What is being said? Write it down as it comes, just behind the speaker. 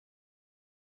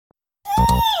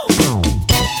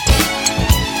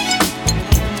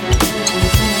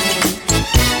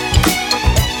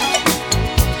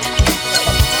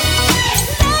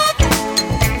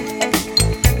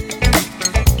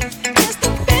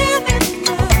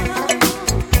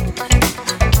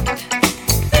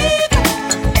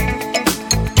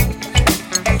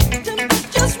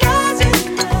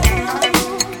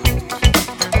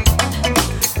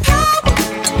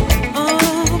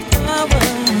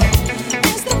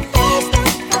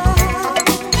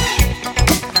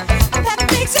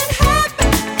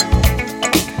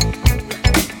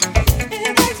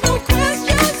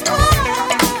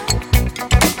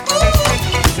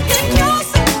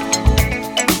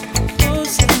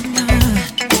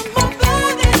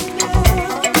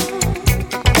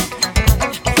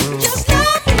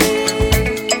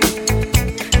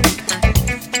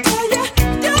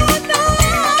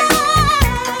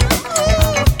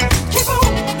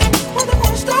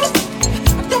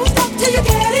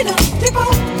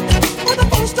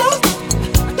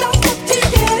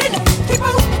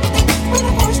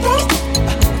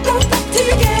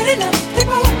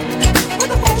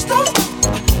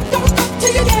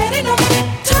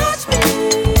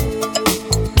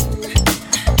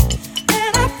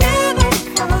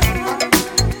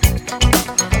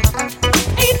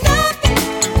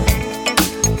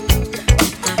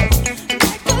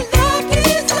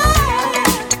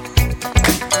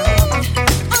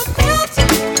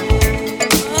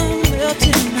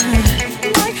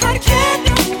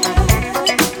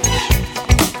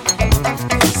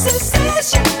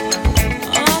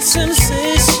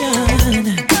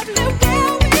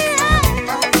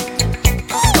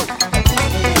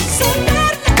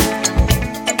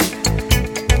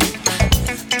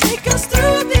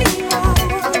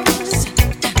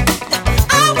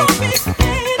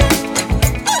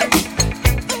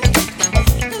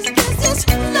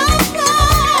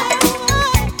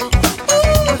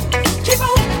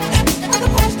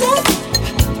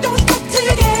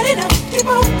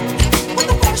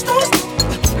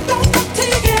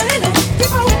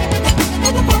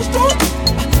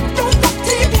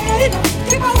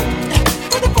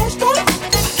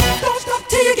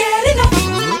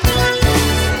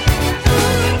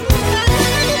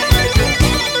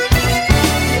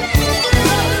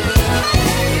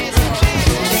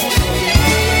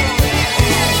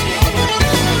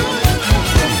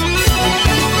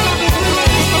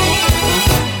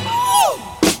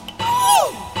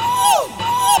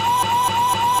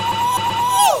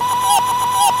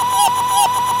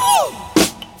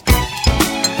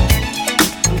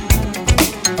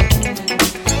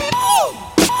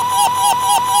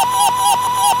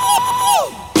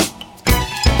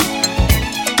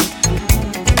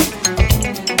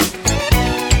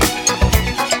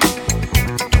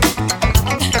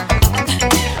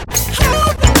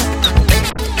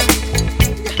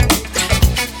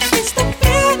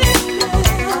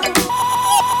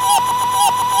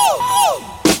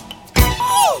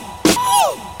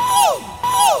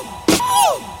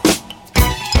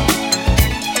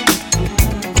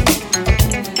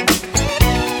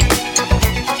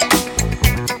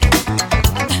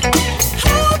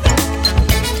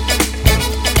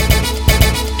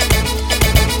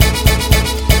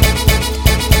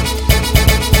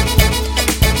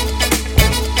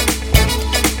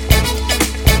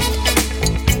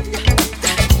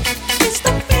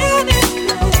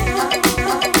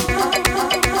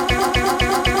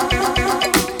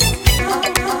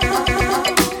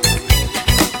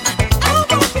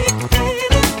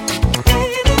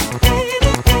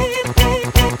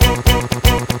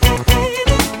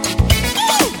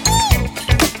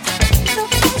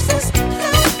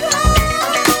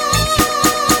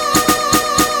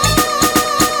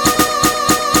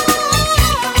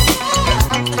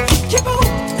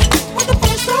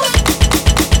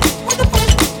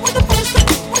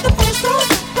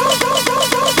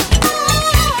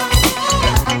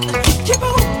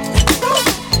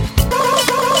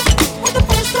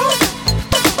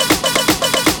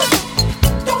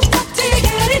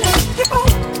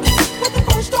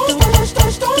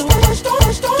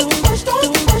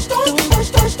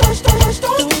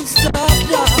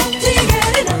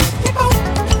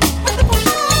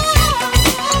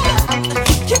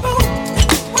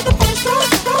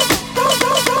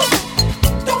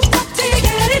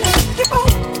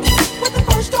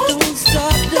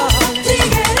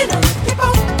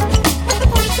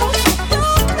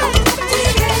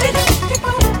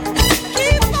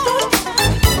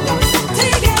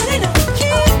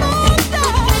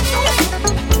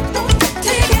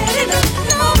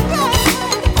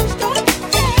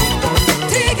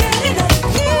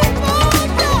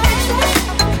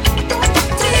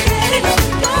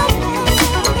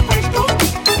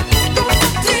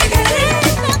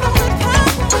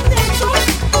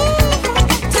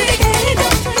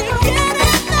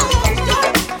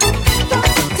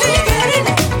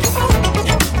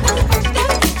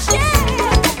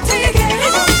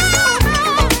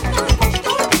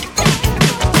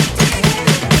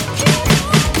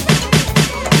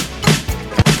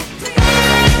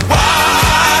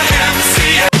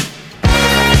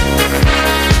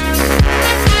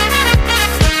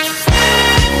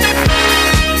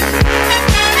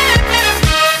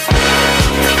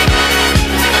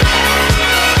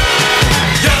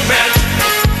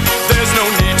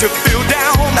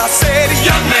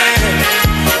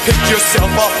Pick yourself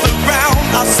off the ground,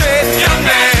 I said, young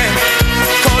man,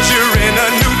 'cause you're in a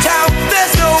new town.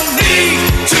 There's no need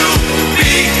to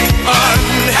be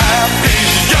unhappy,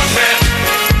 young man.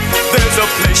 There's a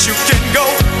place you can go,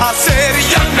 I said,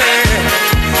 young man.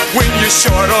 When you're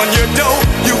short on your dough,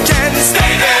 you can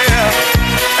stay there,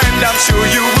 and I'm sure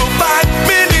you will find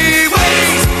many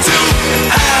ways to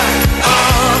have a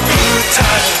good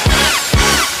time.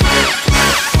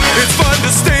 It's fun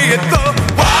to stay at the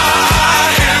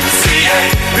YMCA.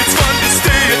 It's fun to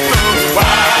stay at the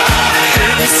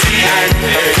YMCA.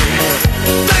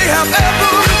 They have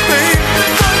everything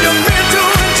for your men to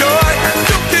enjoy.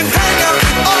 You can hang out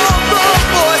with all the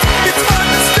boys. It's fun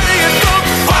to stay at the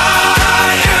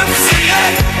YMCA.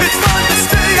 It's fun to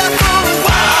stay at the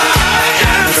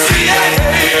YMCA.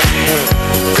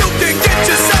 You can get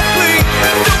yourself clean.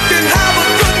 You can have a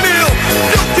good meal.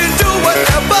 You can do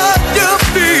whatever you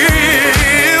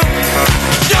feel.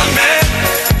 Young man,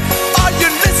 are you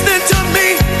listening to me?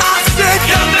 I said,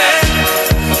 young man,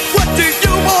 what do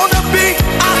you wanna be?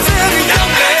 I said,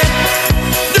 young man,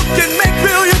 you can make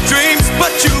real your dreams,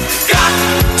 but you got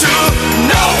to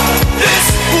know this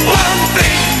one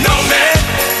thing. No man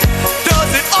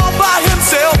does it all by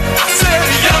himself. I said,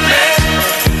 young man,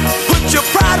 put your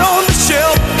pride on the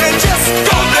shelf and just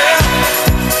go there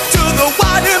to the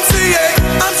YMCA.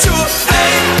 I'm sure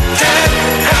they can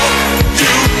help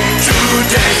you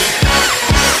today.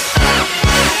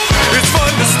 It's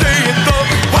fun to stay at the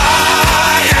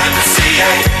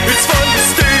YMCA. It's fun to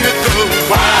stay at the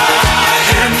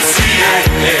YMCA.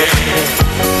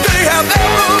 They have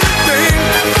everything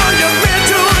for your men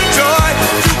to enjoy.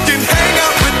 You can hang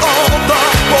out with all the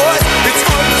boys. It's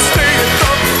fun to stay at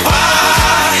the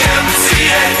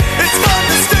YMCA. It's fun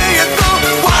to stay at the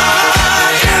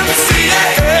YMCA.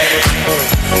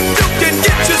 You can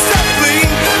get yourself clean.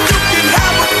 You can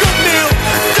have a good meal.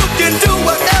 You can do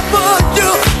whatever you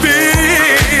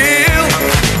feel.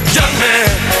 Young man,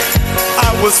 I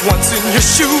was once in your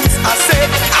shoes. I said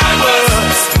I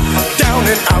was down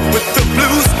and out with the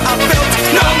blues. I felt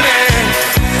no man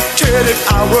cared if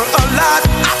I were alive.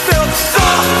 I felt the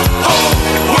whole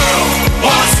world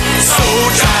was so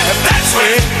tired. That's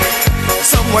when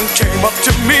someone came up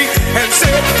to me and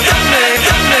said, young man,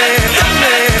 young man, young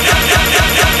man, young, young,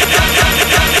 young, young, young, young,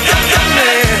 young, young, young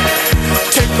man,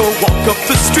 take a walk up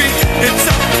the street. It's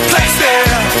a place there,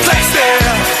 place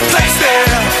there, place there,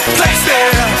 place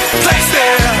there, place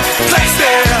there, place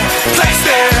there, place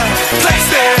there, place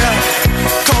there,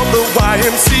 called the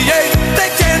YMCA. They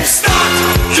can start,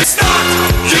 you start,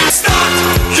 you start,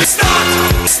 you start,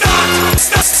 start,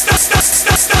 start, start, start,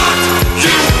 start, start,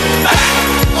 you back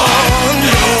on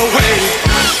your way.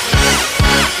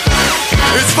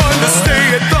 It's fun to stay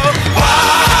at the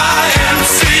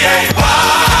YMCA,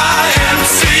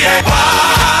 YMCA,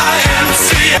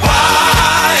 YMCA,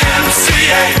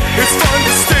 YMCA. It's fun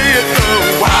to stay at the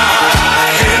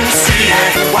YMCA,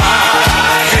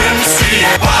 YMCA,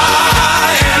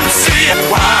 YMCA,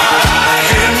 YMCA.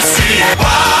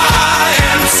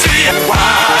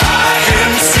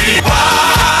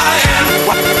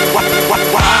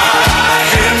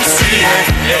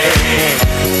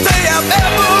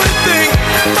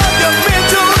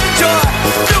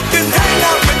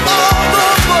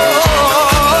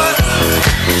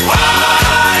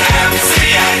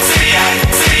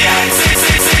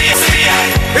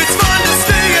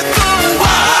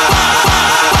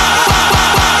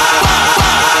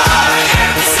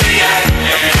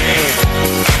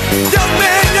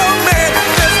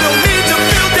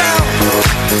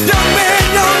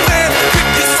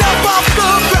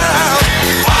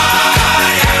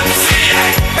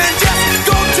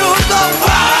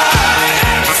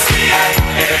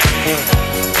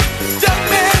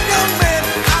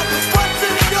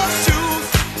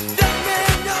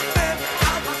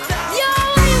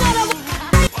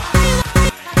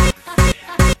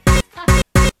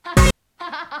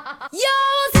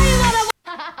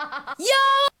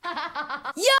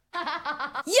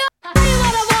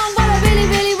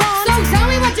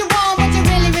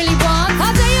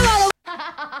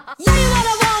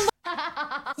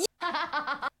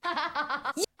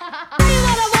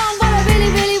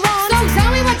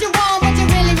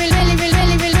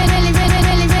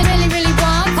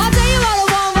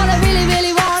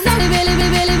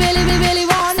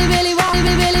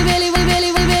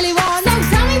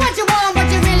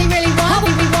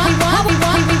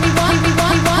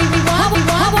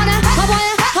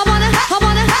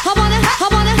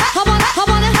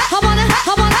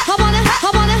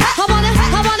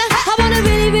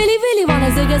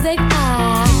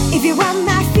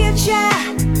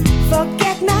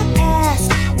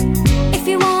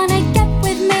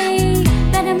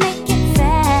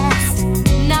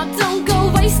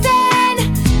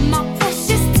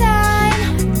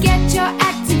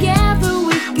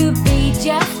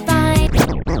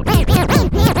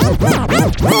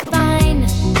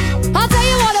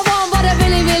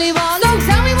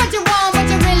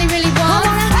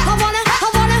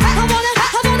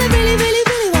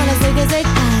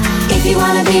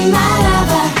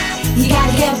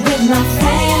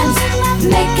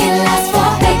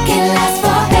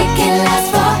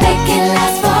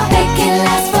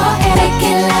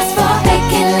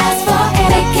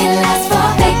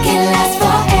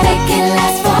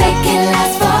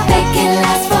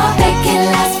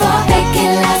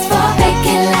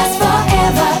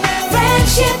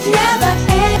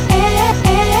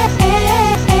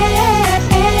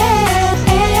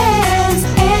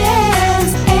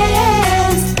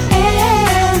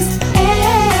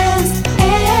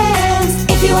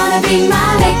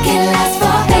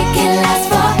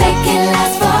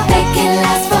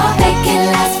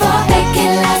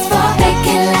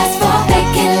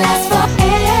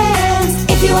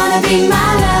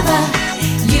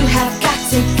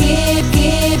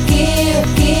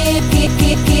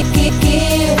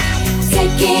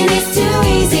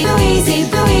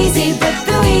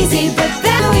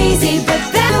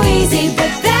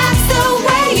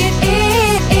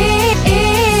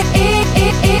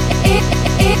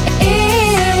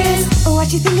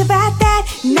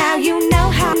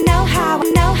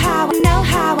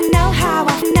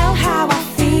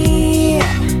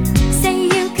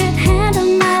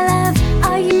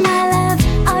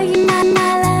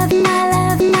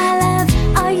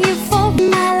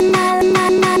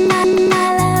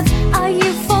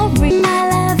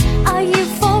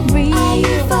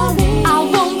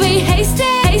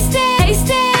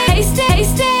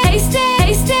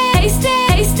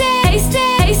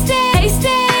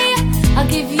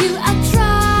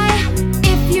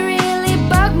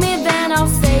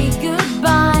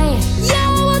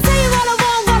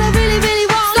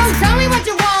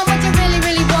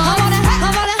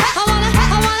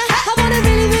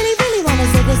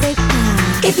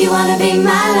 you wanna be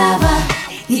my lover,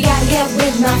 you gotta get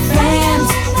with my friends.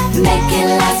 Make it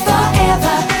last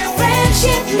forever.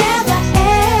 Friendship never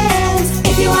ends.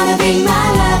 If you wanna be my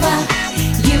lover,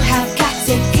 you have got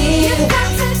to give.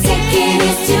 Taking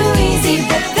is too easy,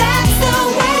 but that's the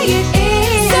way it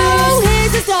is. So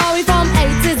here's a story from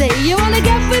A to Z. You wanna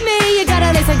get with me, you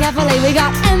gotta listen carefully. We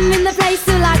got M in the place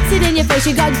who likes it in your face.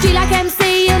 You got G like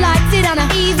MC who likes it on a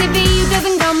easy V who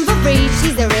doesn't come for free.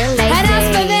 She's a real lady. And as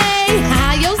for me,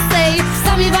 how you'll see,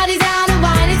 slam your body down and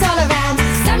wine it all around.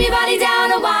 Slam your body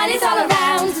down and wine it all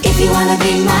around. If you wanna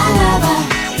be my lover,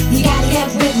 you gotta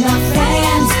get with my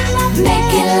friends.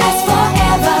 Make it last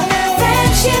forever.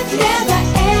 Friendship never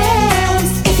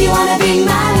ends. If you wanna be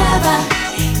my lover,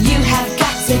 you have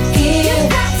got to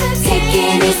give.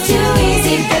 Taking is too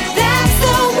easy, but that's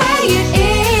the way it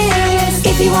is.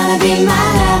 If you wanna be my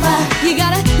lover, you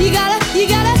gotta make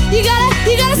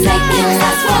it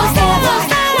last forever.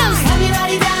 Slam your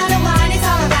body down and wine it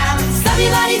all around. Slam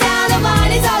your body down and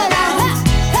wine it all around.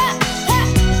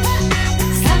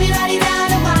 Slam your body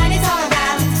down and wine it all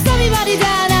around. Slam your body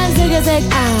down and zig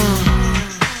ah.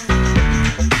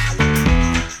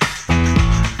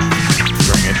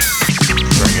 Bring it,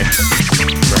 bring it,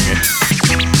 bring it, bring it,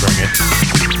 bring it,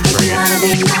 bring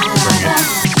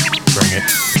it,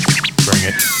 bring it, bring it,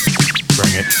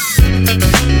 bring it.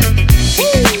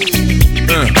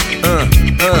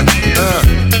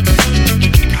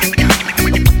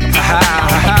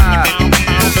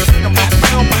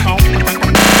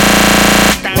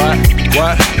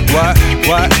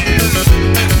 What?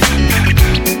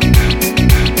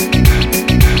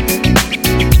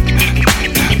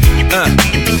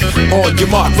 On your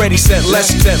mark, ready, set,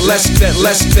 let's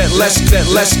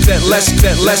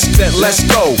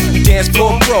go. Dance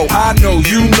floor pro, I know,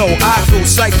 you know, I go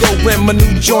psycho when my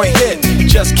new joint hit.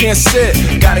 Just can't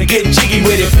sit, gotta get jiggy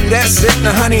with it. That's it,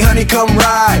 now honey, come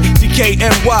ride.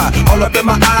 DKNY, all up in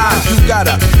my eyes. You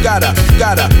gotta,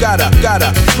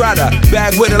 Prada,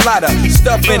 bag with a lot of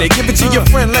stuff in it. Give it to your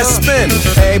friend, let's spin.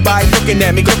 Everybody looking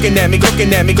at me, glancing at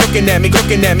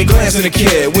the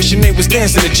kid. Wishing they was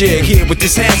dancing a jig here with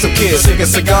this handsome kid. Sick a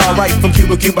cigar right from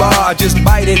Cuba. I just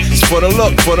bite it. It's for the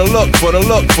look.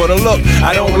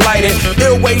 I don't light it.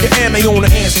 Ill way to ammo on the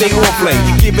hand, stay on play.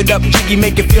 Give it up, jiggy,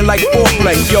 make it feel like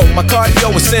foreplay. Yo, my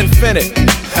cardio is infinite.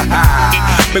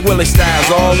 Big Willie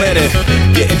style's all in it.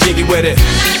 Getting jiggy with it.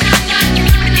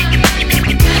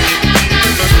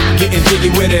 Getting jiggy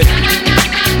with it.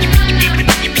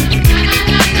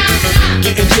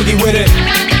 Getting jiggy with it.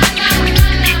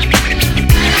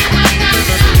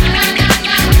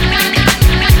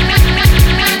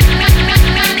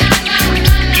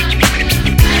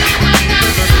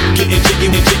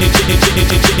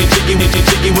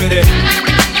 Jiggy with it.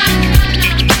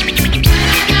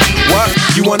 What?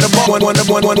 You want the ball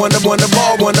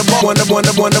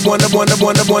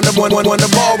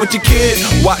with your kid?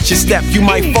 Watch your step, you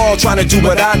might fall trying to do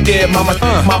what I did. Mama,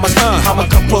 I'ma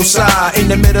come close side in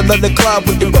the middle of the club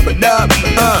with the rubber dub.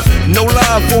 No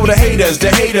love for the haters,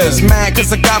 mad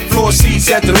cause I got floor seats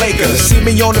at the Lakers. See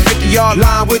me on the 50-yard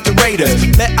line with the Raiders.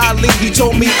 Met Ali, he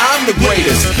told me I'm the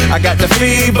greatest. I got the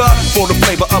fever for the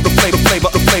flavor of the flavor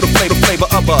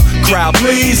of a crowd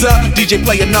pleaser. DJ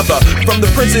play another from the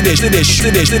Prince of this.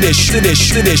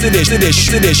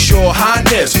 Your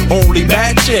Highness, only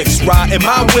bad chicks riding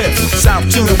my whip. South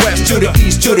to the west, to the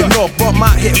east, to the north. Bump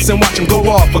my hips and watch them go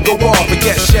off and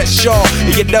get shut short.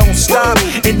 And you don't stop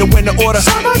in the winter order.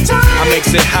 I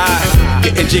makes it high,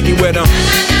 getting jiggy with them.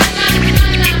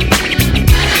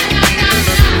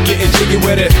 Getting jiggy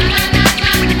with it.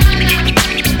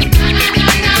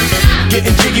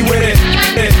 Getting jiggy with it.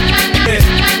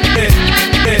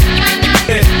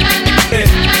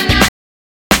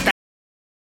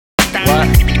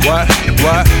 What?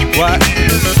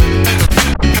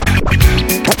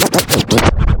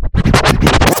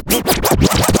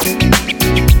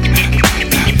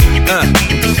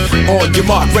 On your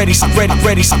mark, ready, set,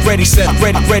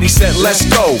 let's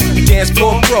go. Dance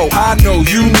floor pro, I know,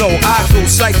 you know, I go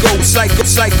psycho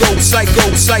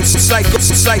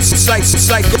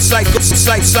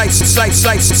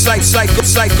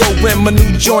when my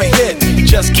new joint hit.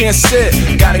 Just can't sit,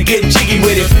 gotta get jiggy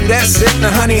with it. That's it,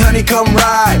 now honey, come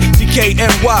ride.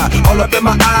 DKNY, all up in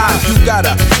my eyes. You got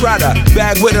a Prada,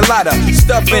 bag with a lot of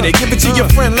stuff in it. Give it to your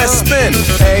friend, let's spin.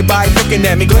 Everybody looking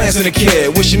at me, glancing at the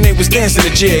kid. Wishing they was dancing a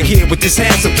jig here with this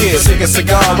handsome kid. Sick a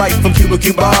cigar right from Cuba.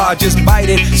 I just bite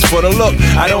it. It's for the look,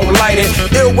 I don't light it.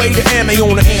 Ill way to ammo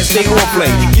on the hand, stay on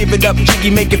play. Give it up, jiggy,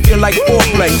 make it feel like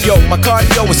foreplay. Yo, my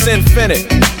cardio is infinite.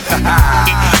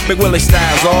 Big Willie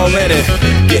style's all in it.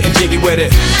 Getting jiggy with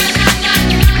it.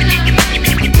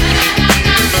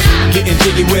 getting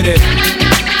jiggy with it.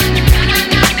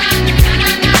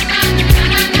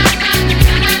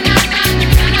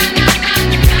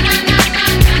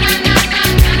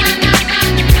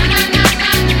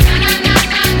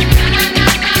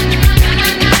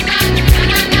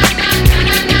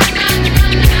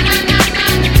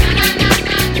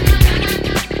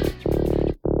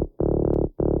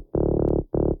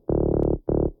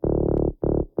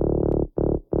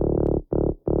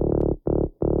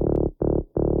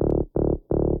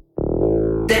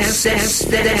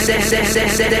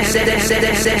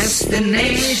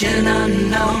 Destination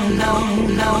unknown, no,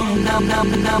 no, no, no,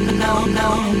 no, no, no,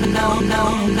 no, no,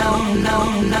 no, no,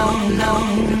 no,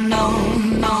 no,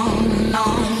 no, no,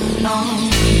 no.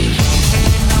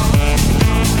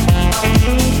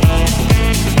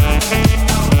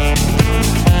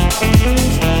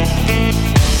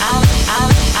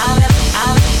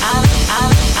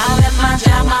 I left my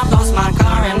job, my boss, my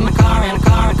car, and my car, and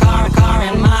car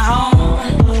in my home.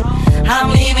 I'm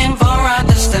leaving for a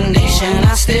destination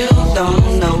I still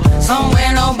don't know.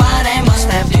 Somewhere nobody must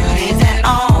have duties at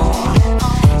all.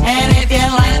 And if you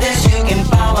like this, you can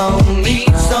follow me.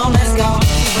 So let's go.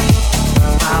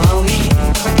 Follow me.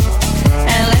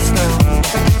 And let's go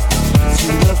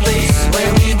to the place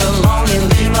where we belong and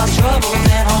leave our troubles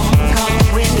at home. Come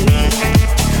with me.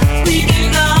 We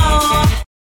can go.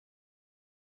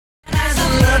 As I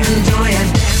love and joy, a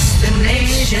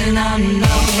destination unknown.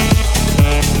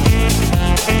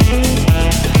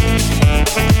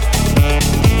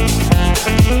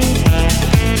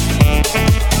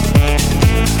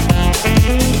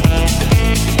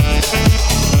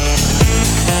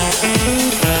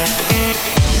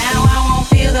 Now I won't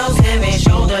feel those heavy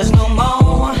shoulders no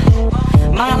more.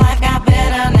 My life got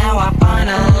better, now I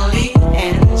finally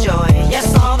enjoy.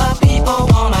 Yes, all the people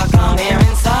wanna come here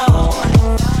and so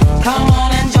come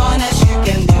on and join us, you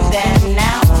can do that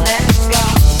now, let's go.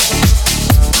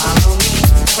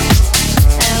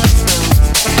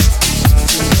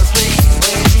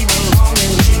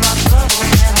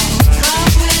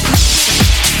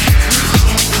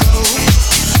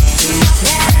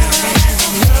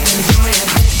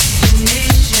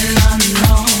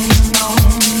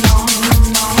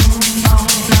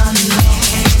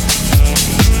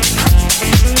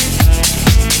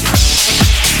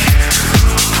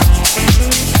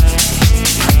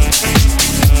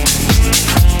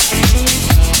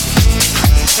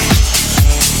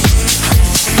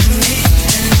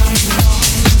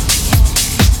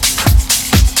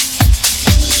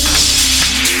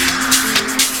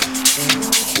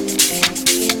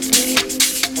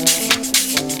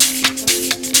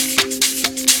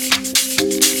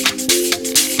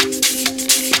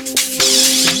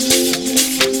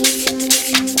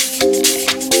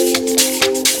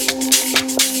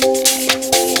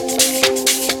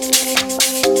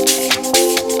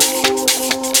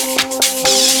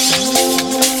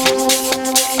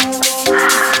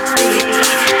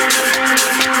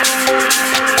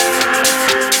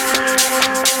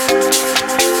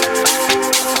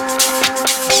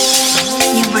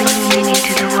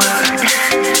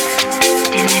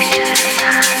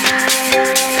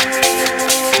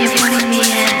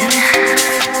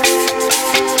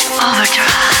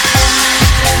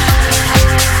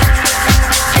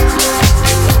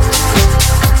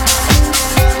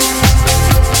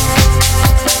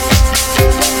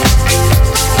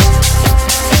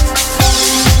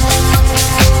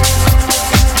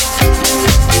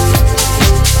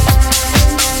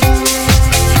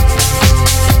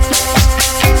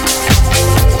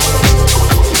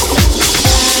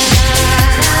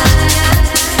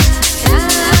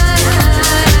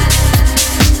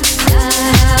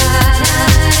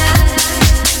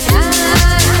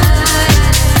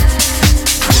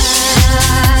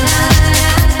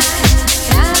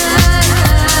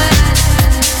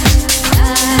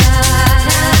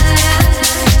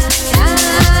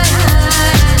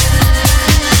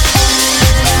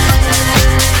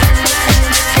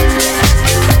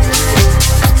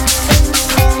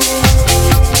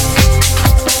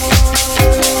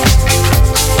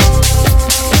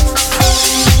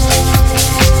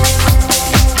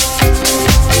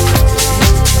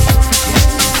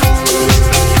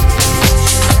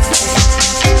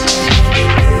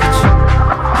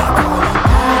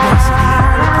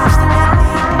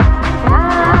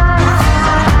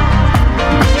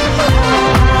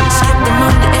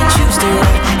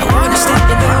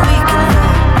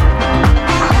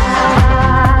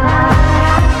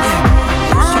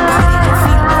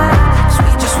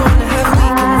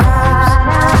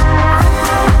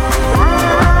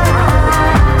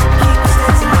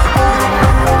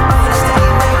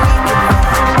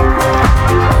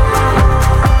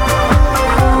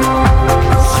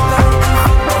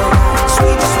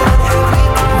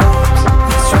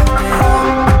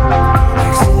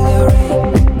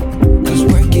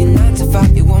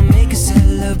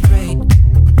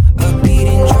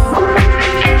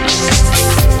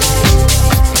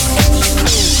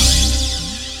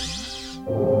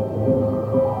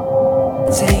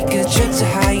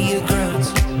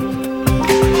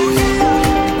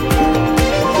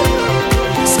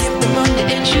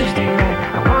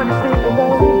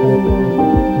 baby.